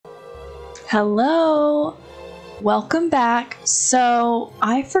Hello, welcome back. So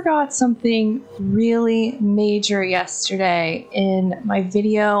I forgot something really major yesterday in my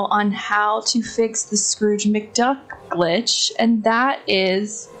video on how to fix the Scrooge McDuck glitch, and that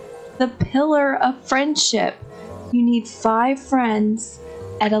is the Pillar of Friendship. You need 5 friends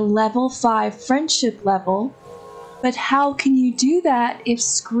at a level 5 friendship level, but how can you do that if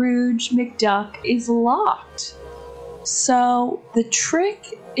Scrooge McDuck is locked? So the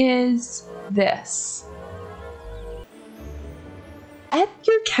trick is this. At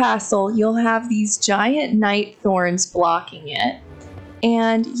your castle, you'll have these giant night thorns blocking it,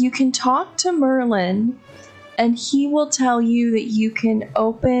 and you can talk to Merlin, and he will tell you that you can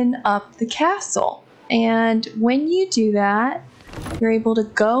open up the castle. And when you do that, you're able to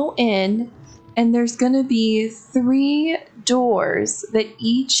go in, and there's going to be 3 doors that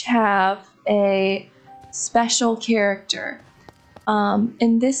each have a special character.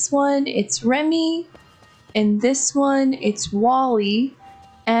 In this one, it's Remy. In this one, it's Wally.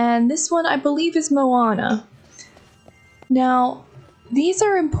 And this one, I believe, is Moana. Now, these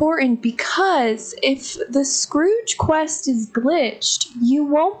are important because if the Scrooge quest is glitched, you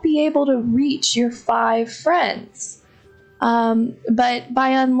won't be able to reach your 5 friends. But by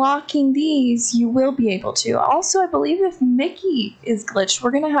unlocking these, you will be able to. Also, I believe if Mickey is glitched,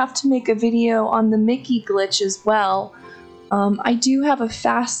 we're going to have to make a video on the Mickey glitch as well. I do have a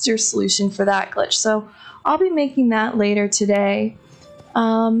faster solution for that glitch, so I'll be making that later today.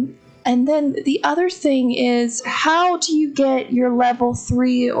 And then the other thing is, how do you get your level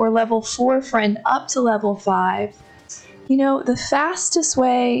 3 or level 4 friend up to level 5? You know, the fastest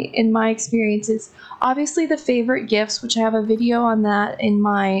way, in my experience, is obviously the favorite gifts, which I have a video on that in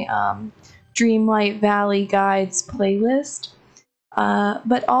my Dreamlight Valley Guides playlist.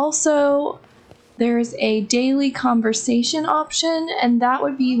 But also, there's a daily conversation option, and that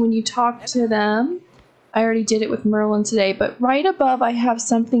would be when you talk to them. I already did it with Merlin today, but right above I have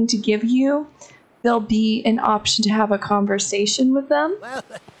something to give you. There'll be an option to have a conversation with them.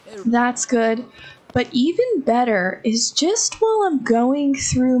 That's good. But even better is just while I'm going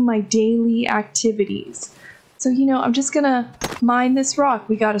through my daily activities. So, you know, I'm just gonna mine this rock.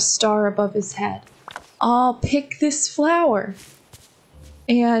 We got a star above his head. I'll pick this flower.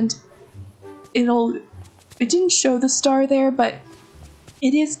 And it didn't show the star there, but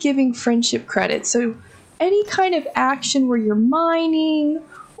it is giving friendship credit. So any kind of action where you're mining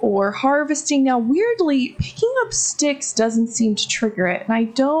or harvesting. Now, weirdly, picking up sticks doesn't seem to trigger it, and I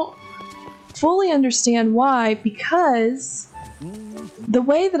don't fully understand why, because the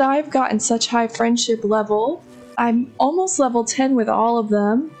way that I've gotten such high friendship level, I'm almost level 10 with all of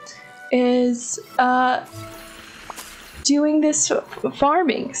them, is doing this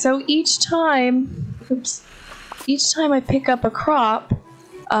farming. So each time I pick up a crop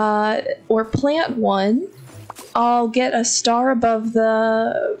or plant one, I'll get a star above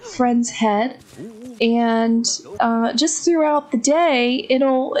the friend's head, and just throughout the day,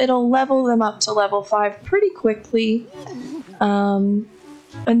 it'll level them up to level 5 pretty quickly. And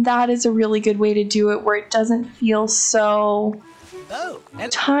that is a really good way to do it, where it doesn't feel so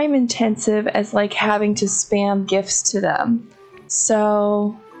time intensive as like having to spam gifts to them.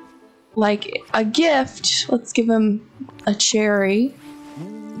 So like a gift, let's give him a cherry,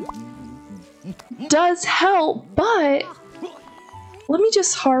 does help, but let me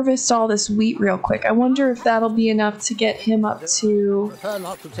just harvest all this wheat real quick. I wonder if that'll be enough to get him up to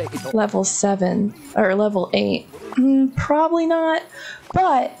level 7 or level 8. Probably not.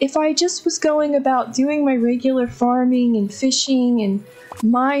 But if I just was going about doing my regular farming and fishing and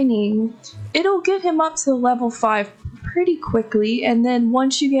mining, it'll get him up to level 5 pretty quickly. And then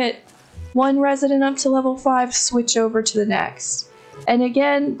once you get one resident up to level 5, switch over to the next. And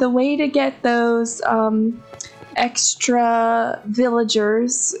again, the way to get those extra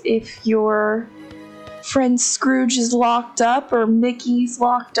villagers, if your friend Scrooge is locked up or Mickey's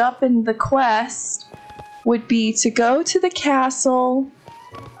locked up in the quest, would be to go to the castle,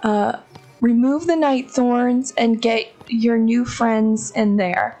 remove the night thorns, and get your new friends in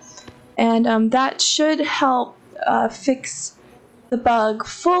there. And that should help fix the bug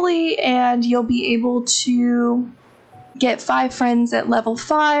fully, and you'll be able to get 5 friends at level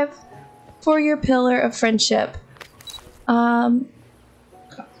 5 for your Pillar of Friendship.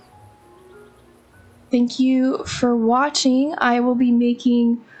 Thank you for watching. I will be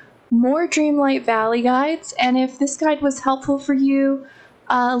making more Dreamlight Valley guides, and if this guide was helpful for you,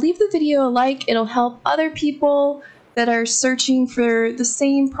 leave the video a like. It'll help other people that are searching for the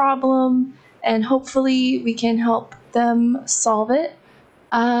same problem, and hopefully we can help them solve it.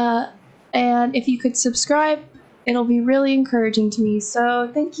 And if you could subscribe, It'll be really encouraging to me. So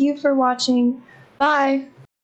thank you for watching. Bye!